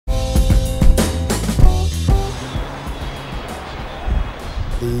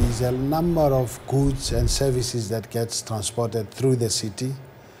There is a number of goods and services that gets transported through the city,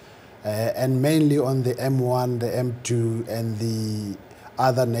 and mainly on the M1, the M2, and the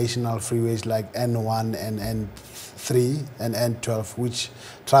other national freeways like N1 and N3 and N12, which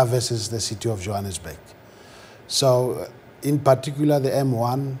traverses the city of Johannesburg. So in particular, the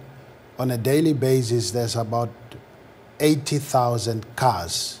M1, on a daily basis, there's about 80,000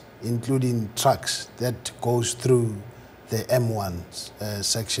 cars, including trucks, that goes through the M1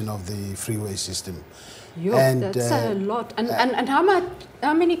 section of the freeway system. Yo, and that's a lot. And how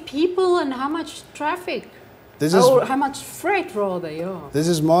many people and how much traffic? Or how much freight, rather, yeah. This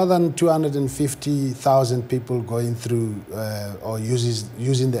is more than 250,000 people going through or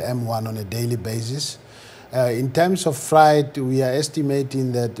using the M1 on a daily basis. In terms of freight, we are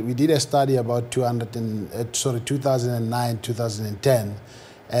estimating that we did a study about 2009, 2010,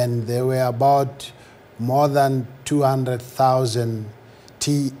 and there were about more than 200,000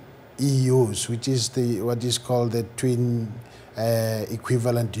 TEUs, which is what is called the twin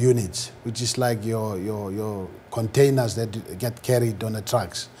equivalent units, which is like your containers that get carried on the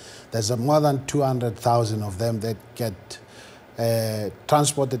trucks. There's more than 200,000 of them that get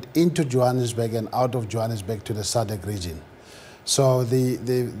transported into Johannesburg and out of Johannesburg to the SADC region. So the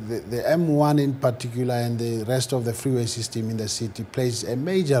M1 in particular and the rest of the freeway system in the city plays a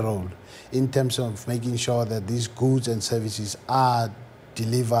major role in terms of making sure that these goods and services are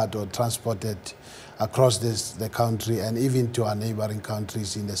delivered or transported across the country and even to our neighboring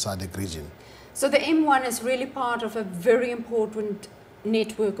countries in the SADC region. So the M1 is really part of a very important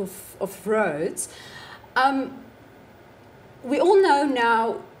network of roads. We all know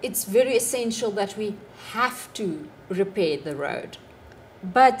now it's very essential that we have to repair the road.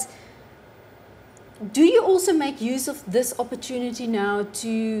 But do you also make use of this opportunity now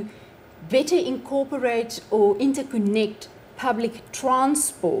to better incorporate or interconnect public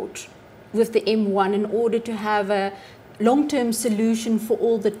transport with the M1 in order to have a long-term solution for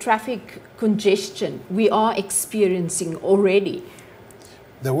all the traffic congestion we are experiencing already?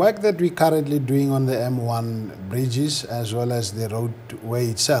 The work that we're currently doing on the M1 bridges as well as the roadway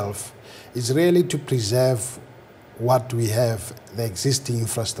itself is really to preserve what we have, the existing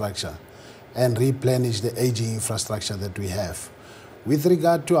infrastructure, and replenish the aging infrastructure that we have. With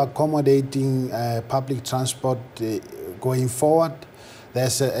regard to accommodating public transport going forward,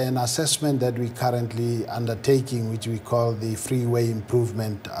 there's an assessment that we're currently undertaking, which we call the Freeway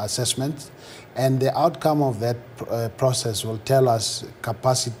Improvement Assessment. And the outcome of that process will tell us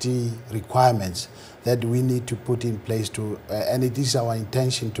capacity requirements that we need to put in place to, and it is our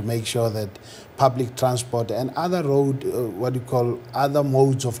intention to make sure that public transport and other other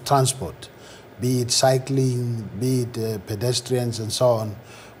modes of transport, be it cycling, be it pedestrians and so on,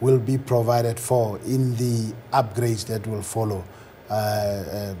 will be provided for in the upgrades that will follow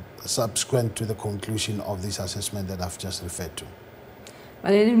subsequent to the conclusion of this assessment that I've just referred to.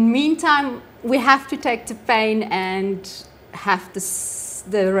 But in the meantime, we have to take the pain and have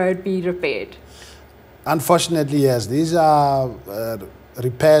the road be repaired. Unfortunately, yes. These are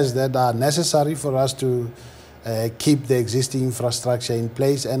repairs that are necessary for us to keep the existing infrastructure in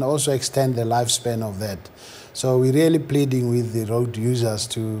place and also extend the lifespan of that. So we're really pleading with the road users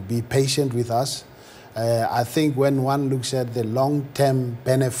to be patient with us. I think when one looks at the long-term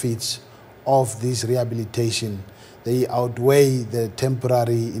benefits of this rehabilitation, they outweigh the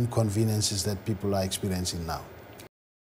temporary inconveniences that people are experiencing now.